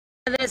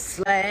another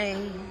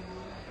sleigh.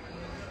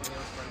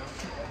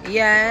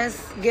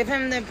 Yes, give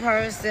him the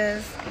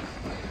purses.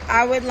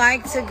 I would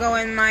like to go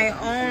in my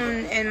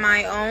own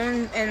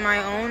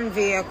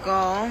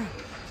vehicle,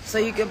 so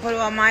you can put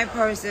all my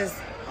purses.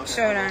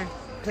 Show them,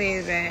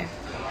 please, babe.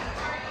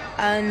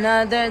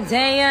 Another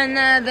day,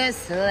 another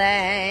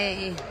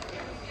sleigh.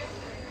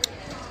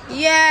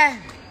 Yeah.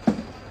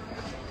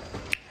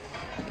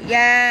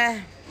 Yeah.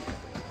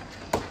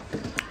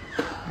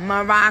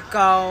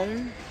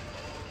 Morocco.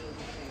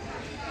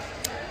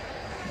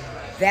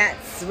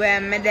 That's where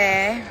I'm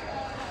at.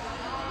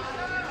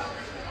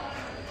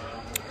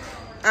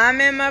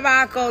 I'm in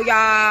Morocco, y'all.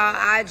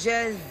 I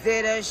just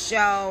did a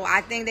show.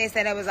 I think they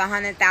said it was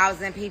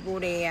 100,000 people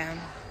there.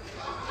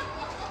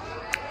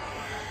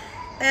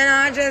 And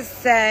I just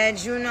said,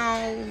 you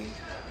know,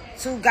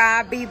 to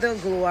God be the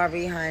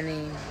glory,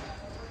 honey.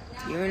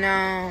 You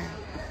know.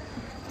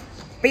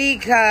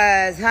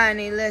 Because,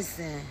 honey,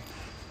 listen.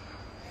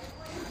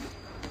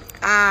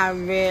 I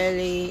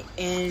really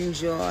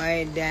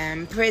enjoyed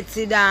them.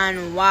 Pretty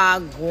Dan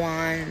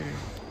Wagwan.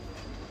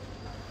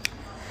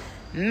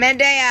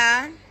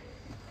 Medea.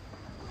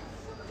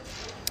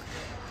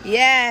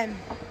 Yeah.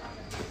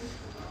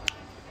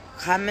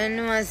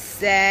 Coming was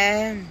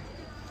say.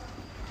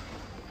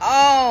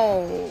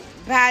 Oh,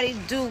 Patty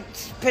Duke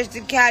pushed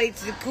the caddy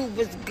to the coop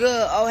was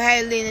good. Oh,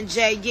 hey, Lena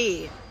J.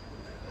 Yeah.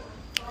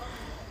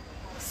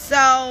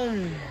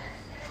 So,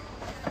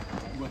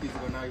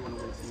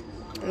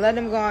 let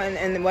him go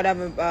and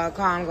whatever car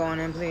I'm going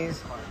in,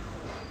 please.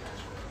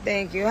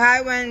 Thank you.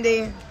 Hi,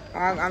 Wendy.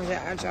 I'm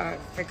trying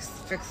to fix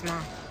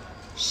my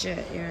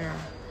shit, you know.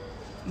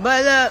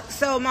 But look,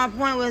 so my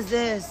point was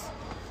this.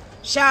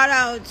 Shout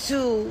out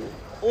to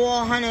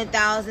all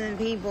 100,000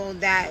 people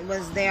that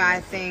was there,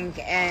 I think,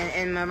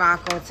 in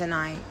Morocco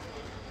tonight.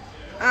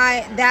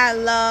 That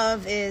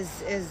love is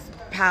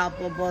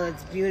palpable.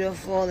 It's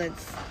beautiful.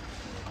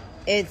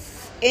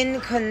 It's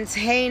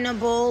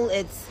incontainable.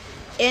 It's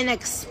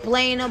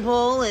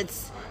inexplainable.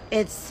 It's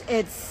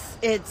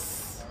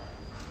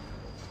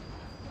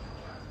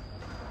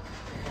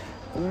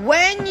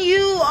when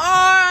you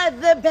are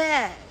the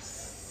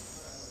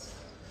best.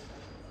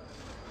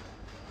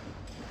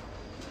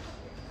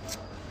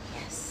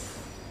 Yes.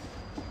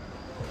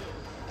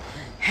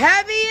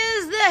 Heavy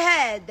is the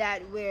head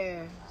that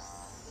wears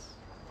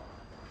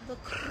the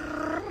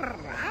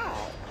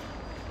crown.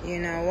 You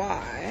know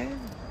why?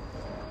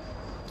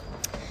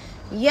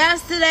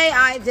 Yesterday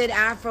I did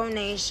Afro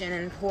Nation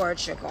in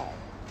Portugal.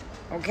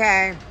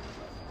 Okay?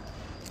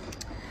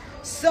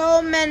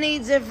 So many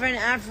different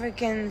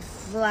African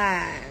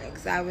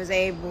flags I was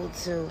able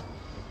to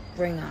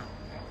bring up.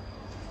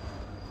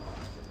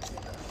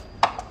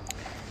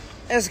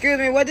 Excuse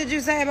me, what did you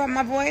say about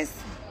my voice?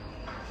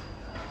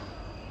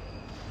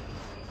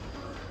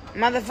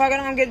 Motherfucker,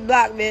 don't get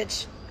blocked,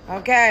 bitch.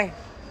 Okay?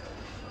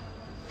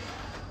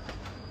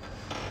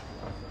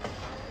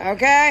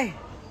 Okay?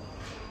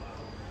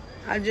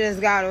 I just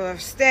got off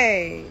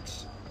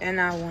stage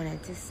and I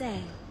wanted to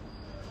say,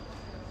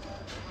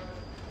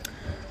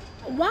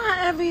 why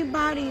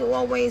everybody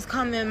always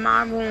come in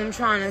my room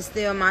trying to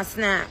steal my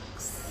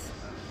snacks?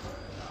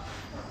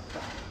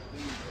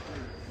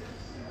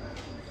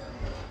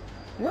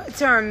 What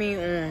turned me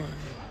on?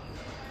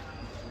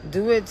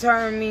 Do it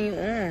turn me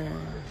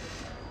on?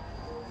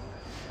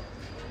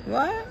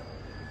 What?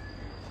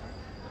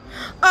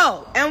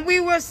 Oh, and we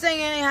were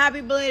singing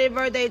happy belated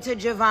birthday to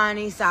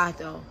Giovanni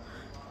Sato.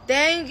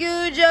 Thank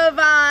you,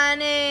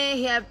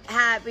 Giovanni.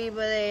 Happy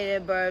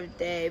belated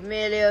birthday.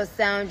 Melio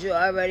sound, you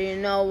already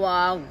know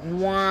what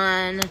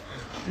one.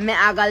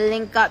 I got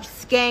link up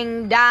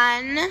sking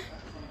done.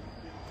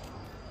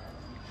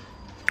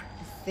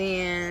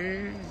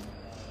 Seeing.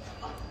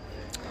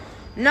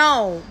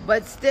 No,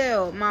 but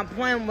still, my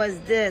point was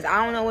this.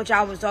 I don't know what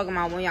y'all was talking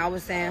about when y'all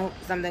was saying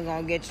something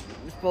gonna get you,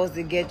 supposed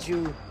to get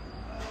you.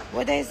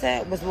 What they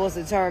said was supposed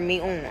to turn me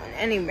on.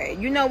 Anyway,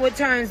 you know what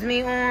turns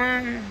me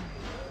on?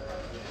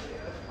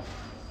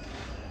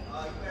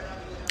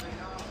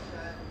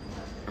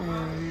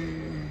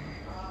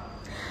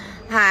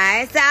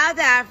 Hi, South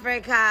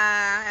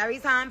Africa. Every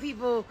time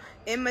people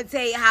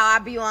imitate how I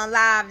be on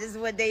live, this is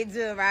what they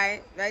do,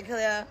 right? Right,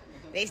 Cleo?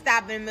 They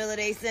stop in the middle of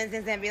their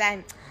sentence and be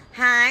like,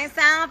 hi,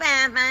 South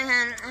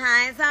Africa.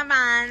 Hi,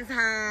 Savant's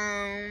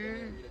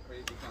home.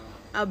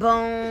 A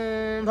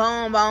boom,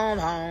 boom, boom,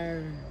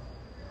 boom.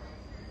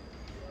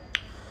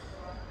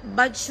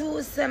 But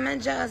you say me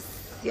just,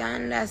 you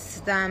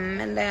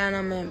understand,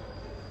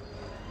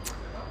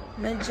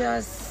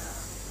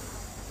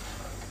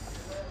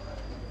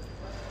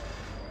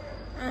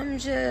 I'm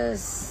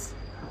just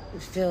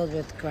filled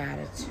with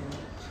gratitude.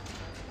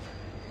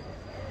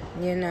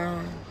 You know,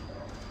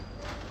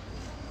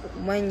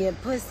 when your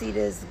pussy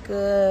this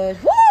good,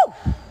 woo!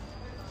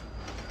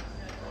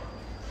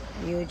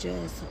 You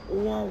just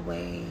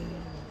always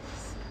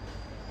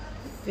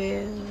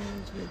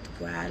filled with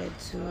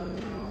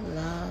gratitude,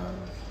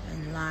 love,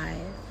 and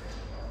life.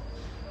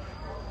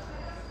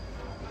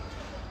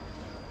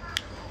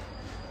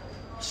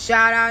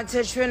 Shout out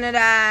to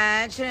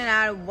Trinidad.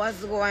 Trinidad,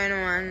 what's going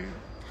on?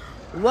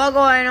 What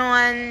going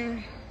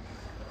on?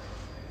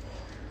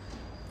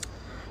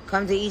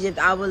 Come to Egypt.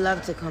 I would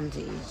love to come to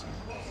Egypt.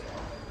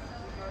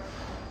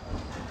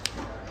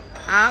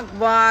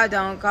 Akbar,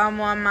 don't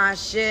come on my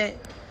shit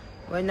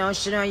with no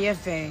shit on your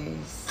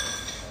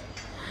face.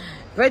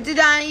 Put it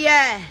down,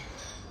 yeah.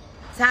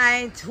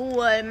 Time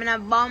tool, I'm gonna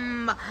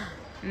bomb.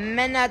 I'm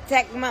gonna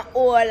take my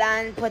oil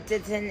and put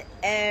it in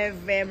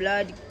every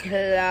blood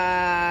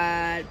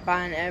clot.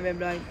 On every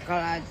blood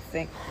clot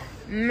thing.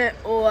 My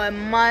oil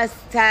must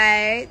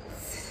tight.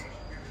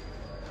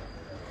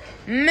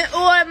 My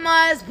oil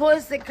must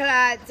pussy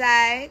clot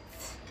tight.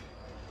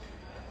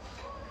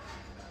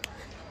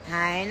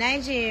 Hi,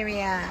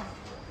 Nigeria.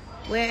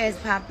 Where is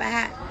Papa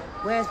at?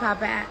 Where's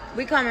Papa at?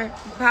 We coming.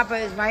 Papa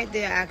is right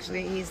there,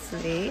 actually. He's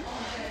asleep.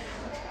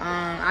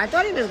 I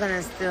thought he was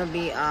gonna still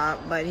be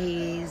up, but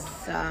he's,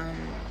 I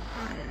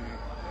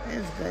don't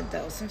know. It's good,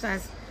 though.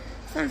 Sometimes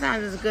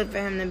it's good for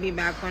him to be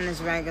back on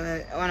his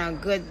on a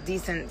good,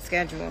 decent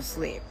schedule of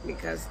sleep.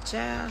 Because,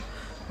 child,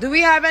 do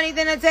we have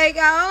anything to take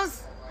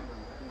else?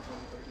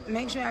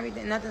 Make sure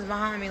nothing's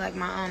behind me, like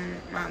my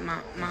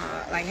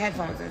like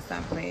headphones and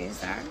stuff, please,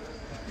 sir.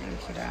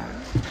 Thank you,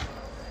 darling.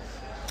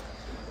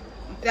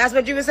 That's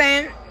what you were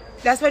saying?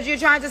 That's what you're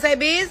trying to say,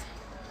 Bees?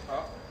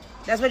 Huh?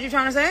 That's what you're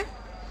trying to say?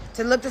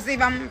 To look to see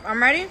if I'm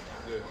ready?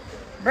 Yeah.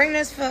 Bring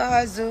this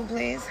for Zoo,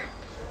 please.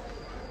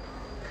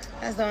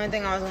 That's the only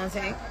thing I was going to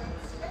take.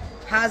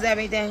 How's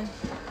everything?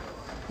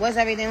 What's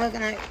everything looking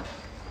like?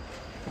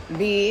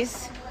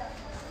 Bees?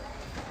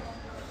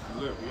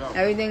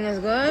 Everything is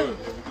good?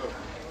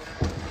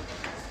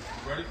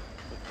 Ready?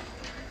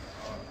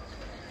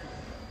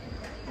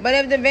 But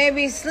if the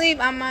baby sleep,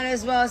 I might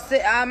as well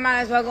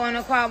go in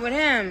the car with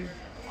him.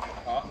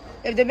 Huh?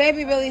 If the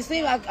baby really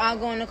sleep, I'll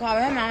go in the car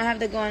with him. I don't have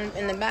to go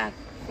in the back.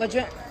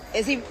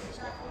 Is he?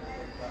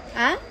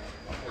 Huh?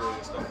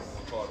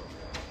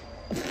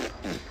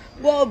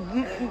 Well,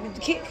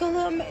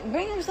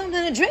 bring him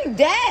something to drink,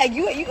 Dad.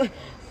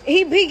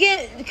 He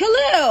get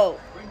Khalil.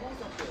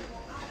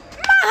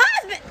 My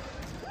husband,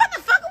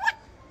 motherfucker. What?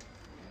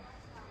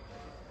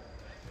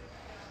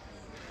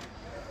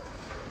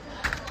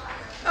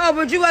 Oh,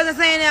 but you wasn't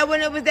saying that when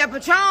it was that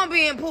Patron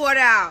being poured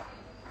out.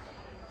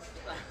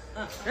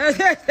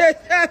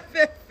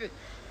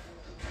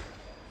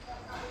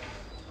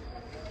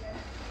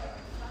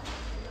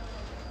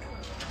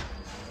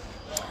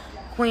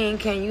 Queen,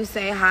 can you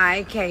say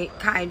hi,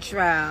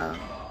 Kytrell?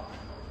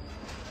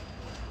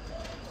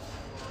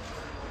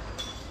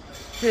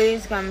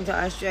 Please come to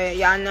Australia.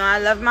 Y'all know I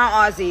love my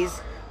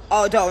Aussies.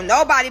 Oh, don't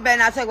nobody better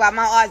not talk about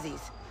my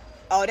Aussies.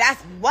 Oh,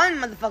 that's one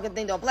motherfucking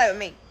thing. Don't play with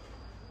me.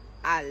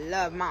 I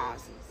love my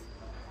Aussies.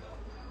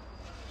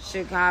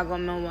 Chicago,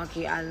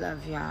 Milwaukee, I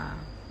love y'all.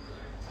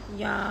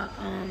 Y'all,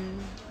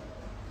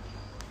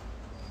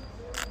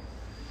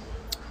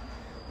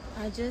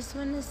 I just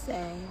want to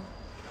say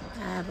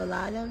I have a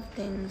lot of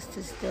things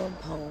to still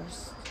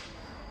post.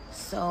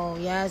 So,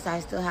 yes,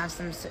 I still have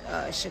some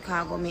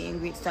Chicago meet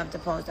and greet stuff to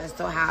post. I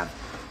still have,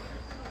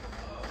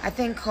 I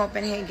think,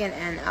 Copenhagen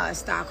and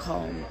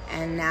Stockholm.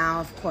 And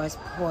now, of course,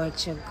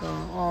 Portugal.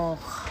 Oh,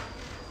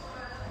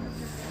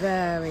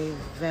 very,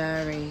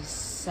 very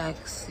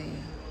sexy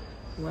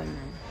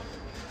women.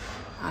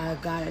 I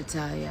gotta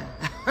tell you.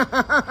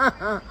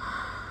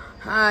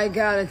 I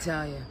gotta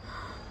tell you.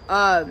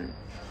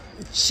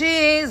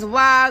 Cheese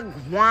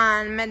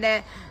wagwan.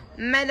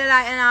 Made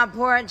like in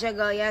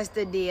Portugal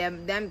yesterday.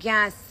 Them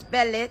can't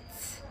spell it.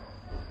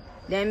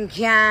 Them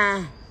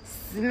can't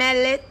smell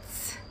it.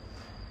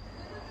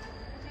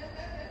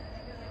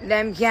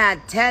 Them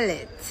can't tell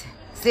it.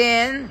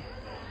 See?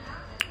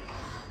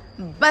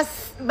 But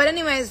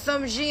anyway,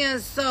 so she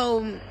is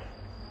so,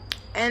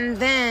 and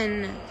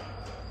then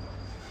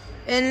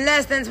in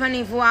less than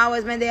 24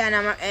 hours, me there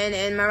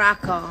in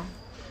Morocco.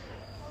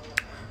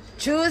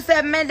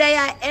 Tuesday, me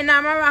there in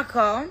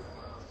Morocco.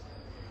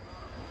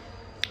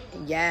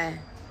 Yeah.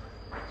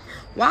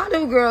 Why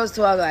do girls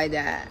talk like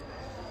that?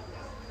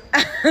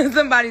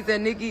 Somebody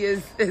said Nicki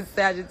is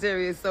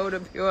Sagittarius, so the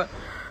pure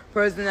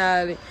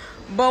personality.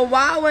 But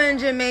why wouldn't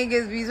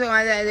Jamaicans be talking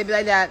like that? They be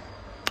like that.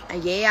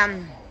 Yeah.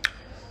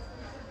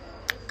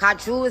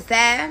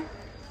 Tuesday.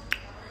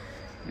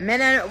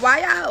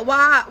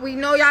 Why we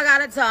know y'all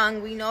got a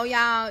tongue. We know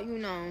y'all, you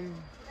know.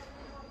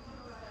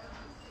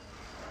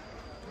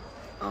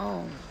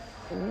 Oh.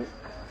 Ooh.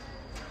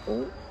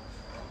 Ooh.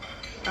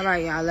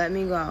 Alright, y'all, let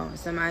me go.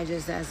 Somebody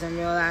just said some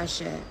real ass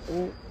shit.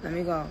 Ooh, let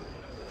me go.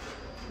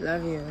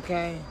 Love you,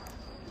 okay?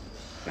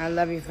 I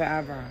love you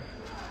forever.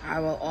 I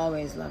will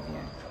always love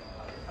you.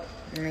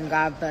 And then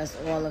God bless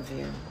all of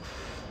you.